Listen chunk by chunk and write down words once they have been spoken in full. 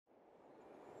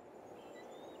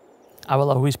I will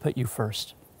always put you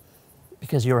first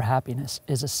because your happiness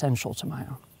is essential to my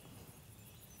own.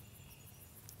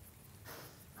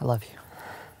 I love you.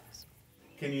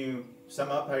 Can you sum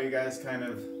up how you guys kind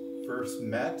of first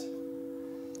met?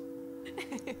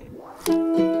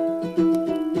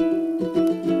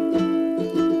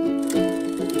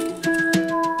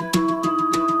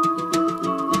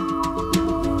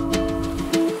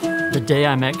 The day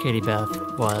I met Catie Beth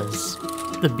was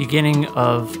the beginning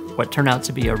of what turned out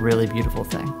to be a really beautiful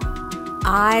thing.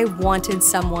 I wanted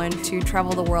someone to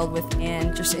travel the world with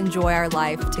and just enjoy our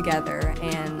life together,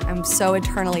 and I'm so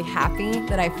eternally happy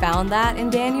that I found that in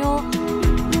Daniel.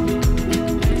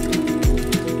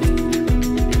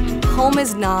 Home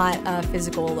is not a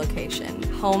physical location.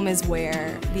 Home is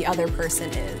where the other person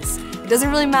is. It doesn't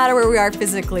really matter where we are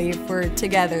physically. If we're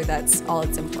together, that's all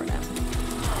that's important.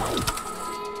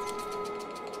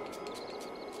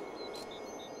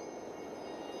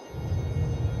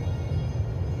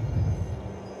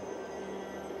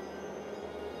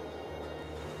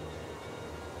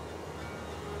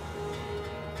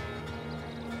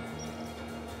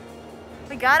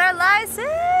 We got our license!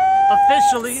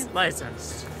 Officially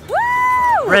licensed.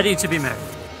 Woo! Ready to be married.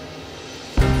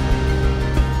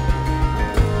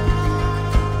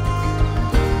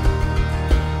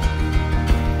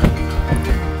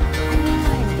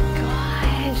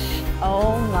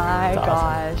 Oh my That's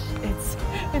gosh.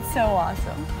 awesome. It's so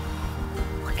awesome.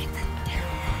 Look at the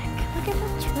deck. Look at the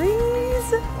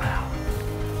trees. Wow,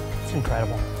 it's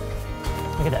incredible.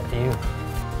 Look at that view.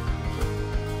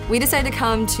 We decided to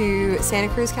come to Santa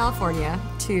Cruz, California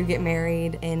to get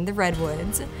married in the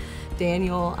Redwoods.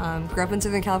 Daniel grew up in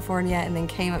Southern California and then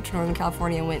came up to Northern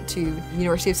California and went to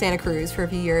University of Santa Cruz for a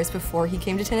few years before he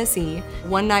came to Tennessee.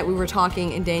 One night we were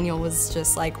talking and Daniel was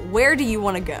just like, where do you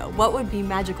want to go? What would be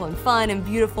magical and fun and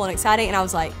beautiful and exciting? And I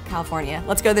was like, California,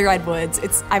 let's go to the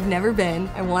Redwoods. I've never been,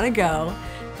 I want to go.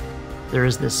 There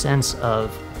is this sense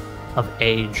of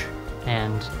age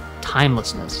and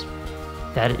timelessness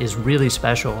that is really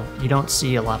special. You don't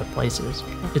see a lot of places.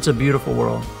 It's a beautiful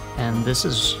world, and this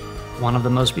is one of the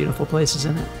most beautiful places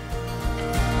in it.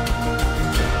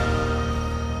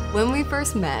 When we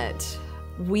first met,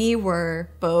 we were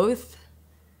both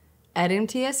at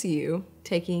MTSU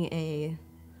taking a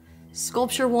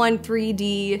Sculpture 1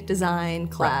 3D design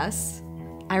class.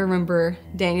 I remember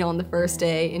Daniel on the first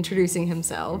day introducing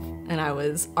himself, and I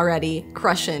was already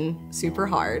crushing super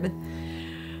hard.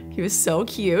 He was so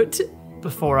cute.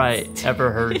 Before I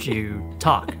ever heard you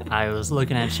talk, I was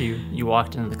looking at you. You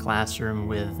walked into the classroom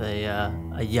with a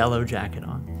yellow jacket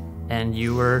on, and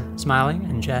you were smiling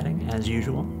and chatting as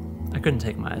usual. I couldn't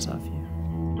take my eyes off you.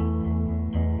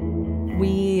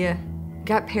 We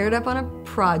got paired up on a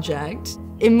project.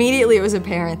 Immediately it was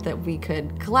apparent that we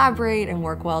could collaborate and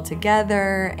work well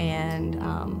together,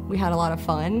 and we had a lot of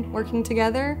fun working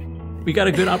together. We got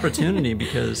a good opportunity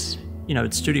because, you know,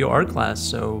 it's studio art class,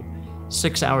 so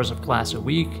 6 hours of class a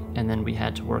week, and then we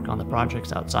had to work on the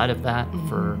projects outside of that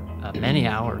for many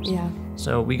hours. Yeah.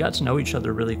 So we got to know each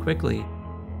other really quickly.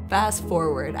 Fast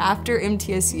forward, after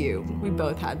MTSU, we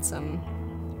both had some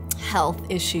health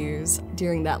issues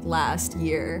during that last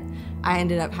year. I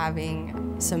ended up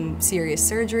having some serious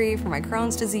surgery for my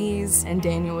Crohn's disease, and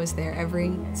Daniel was there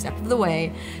every step of the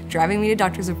way, driving me to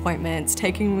doctor's appointments,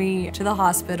 taking me to the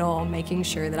hospital, making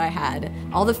sure that I had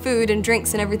all the food and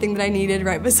drinks and everything that I needed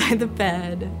right beside the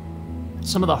bed.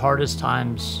 Some of the hardest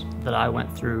times that I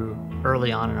went through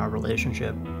early on in our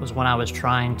relationship was when I was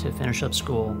trying to finish up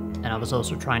school, and I was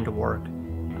also trying to work.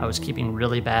 I was keeping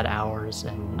really bad hours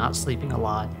and not sleeping a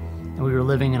lot, and we were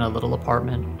living in a little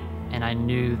apartment, and I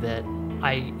knew that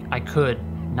I could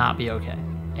not be okay,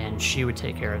 and she would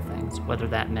take care of things, whether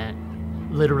that meant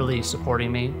literally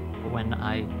supporting me when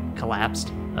I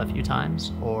collapsed a few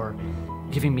times, or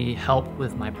giving me help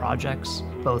with my projects,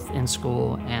 both in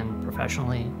school and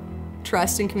professionally.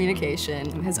 Trust and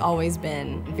communication has always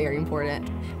been very important.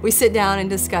 We sit down and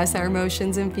discuss our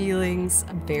emotions and feelings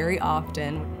very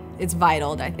often. It's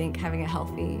vital, I think, having a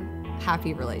healthy,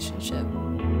 happy relationship.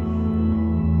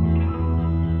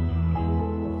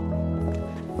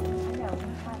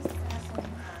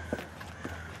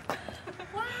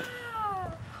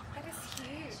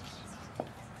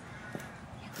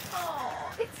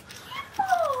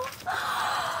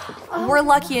 We're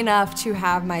lucky enough to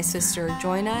have my sister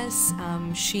join us.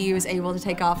 She was able to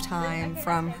take off time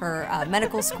from her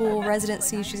medical school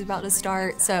residency she's about to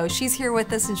start. So she's here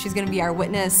with us and she's gonna be our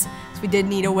witness. So we did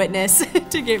need a witness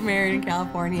to get married in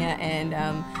California,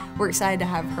 and we're excited to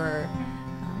have her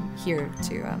here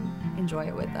to enjoy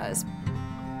it with us.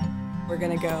 We're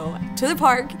gonna go to the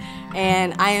park,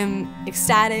 and I am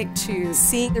ecstatic to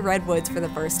see the Redwoods for the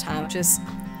first time. Just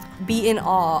be in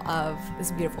awe of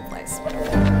this beautiful place.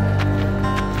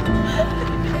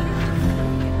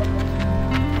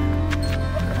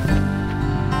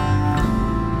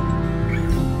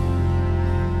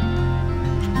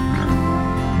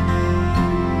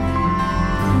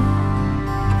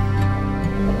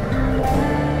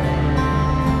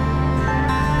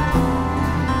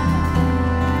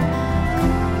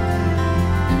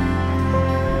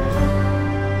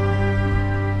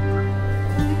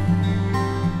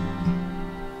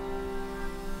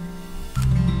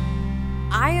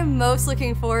 I am most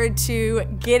looking forward to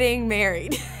getting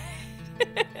married.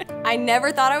 I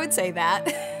never thought I would say that.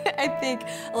 I think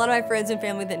a lot of my friends and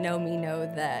family that know me know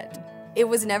that it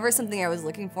was never something I was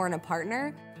looking for in a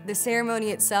partner. The ceremony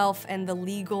itself and the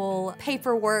legal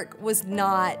paperwork was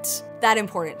not that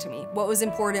important to me. What was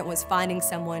important was finding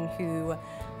someone who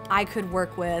I could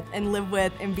work with and live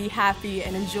with and be happy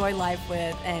and enjoy life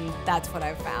with, and that's what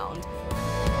I've found.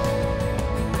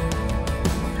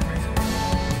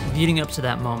 Leading up to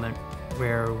that moment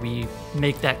where we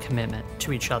make that commitment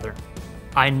to each other,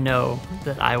 I know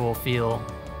that I will feel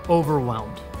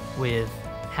overwhelmed with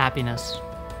happiness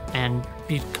and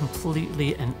be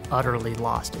completely and utterly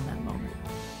lost in that moment.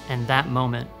 And that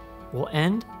moment will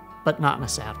end, but not in a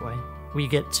sad way. We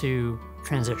get to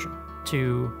transition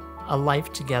to a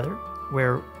life together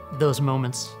where those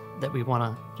moments that we want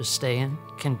to just stay in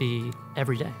can be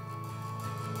every day.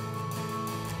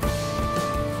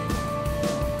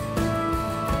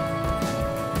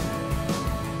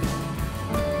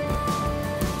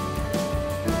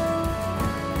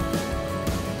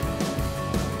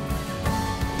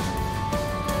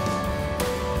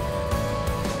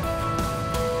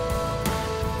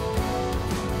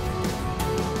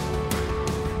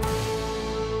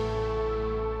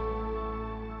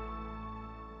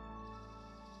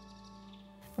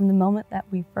 From the moment that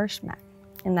we first met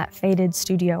in that faded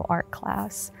studio art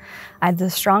class, I had the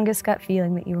strongest gut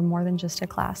feeling that you were more than just a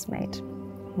classmate,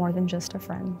 more than just a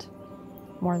friend,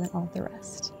 more than all the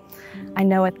rest. I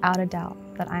know without a doubt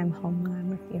that I am home when I'm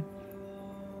with you.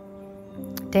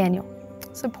 Daniel,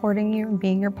 supporting you and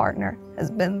being your partner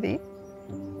has been the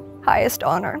highest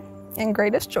honor and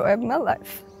greatest joy of my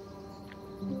life.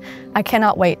 I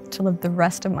cannot wait to live the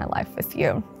rest of my life with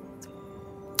you.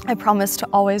 I promise to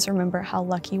always remember how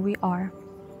lucky we are.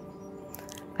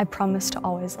 I promise to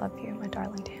always love you, my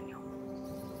darling Daniel.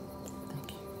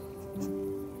 Thank you.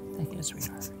 Thank you,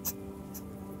 sweetheart.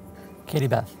 Catie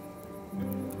Beth,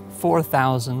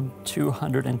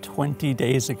 4,220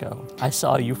 days ago, I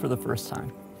saw you for the first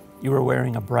time. You were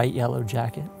wearing a bright yellow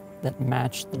jacket that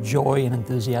matched the joy and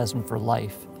enthusiasm for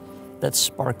life that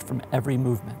sparked from every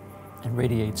movement and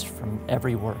radiates from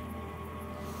every word.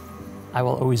 I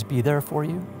will always be there for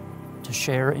you, to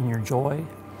share in your joy,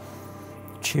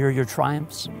 cheer your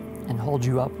triumphs, and hold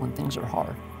you up when things are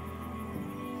hard.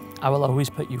 I will always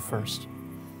put you first,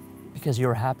 because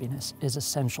your happiness is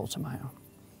essential to my own.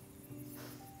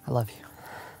 I love you.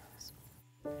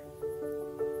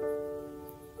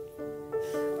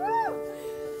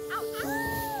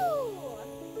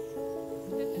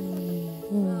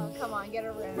 Oh, come on, get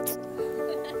a room.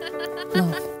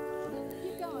 Love.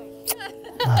 Keep going.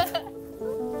 Love.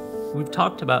 We've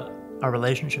talked about our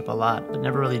relationship a lot, but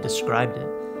never really described it.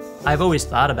 I've always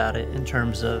thought about it in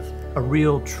terms of a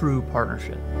real, true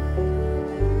partnership.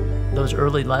 Those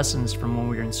early lessons from when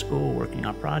we were in school working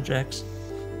on projects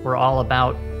were all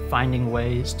about finding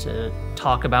ways to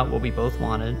talk about what we both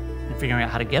wanted and figuring out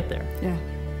how to get there. Yeah.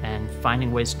 And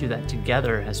finding ways to do that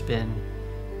together has been,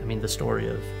 I mean, the story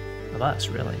of us,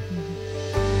 really.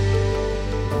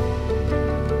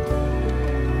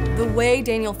 The way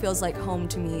Daniel feels like home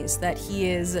to me is that he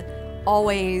is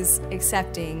always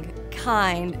accepting,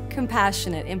 kind,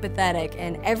 compassionate, empathetic,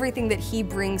 and everything that he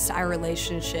brings to our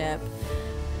relationship.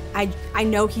 I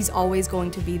know he's always going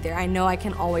to be there. I know I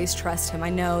can always trust him. I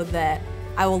know that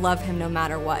I will love him no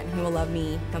matter what, and he will love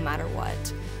me no matter what.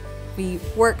 We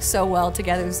work so well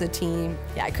together as a team.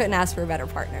 Yeah, I couldn't ask for a better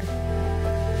partner.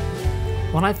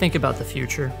 When I think about the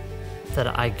future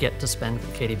that I get to spend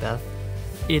with Catie Beth,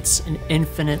 it's an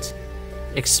infinite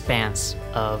expanse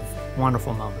of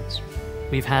wonderful moments.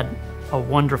 We've had a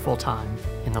wonderful time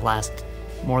in the last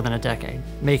more than a decade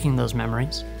making those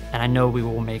memories, and I know we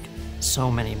will make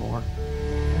so many more.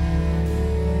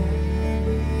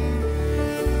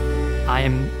 I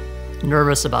am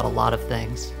nervous about a lot of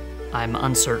things. I'm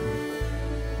uncertain,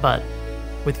 but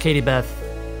with Catie Beth,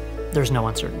 there's no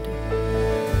uncertainty.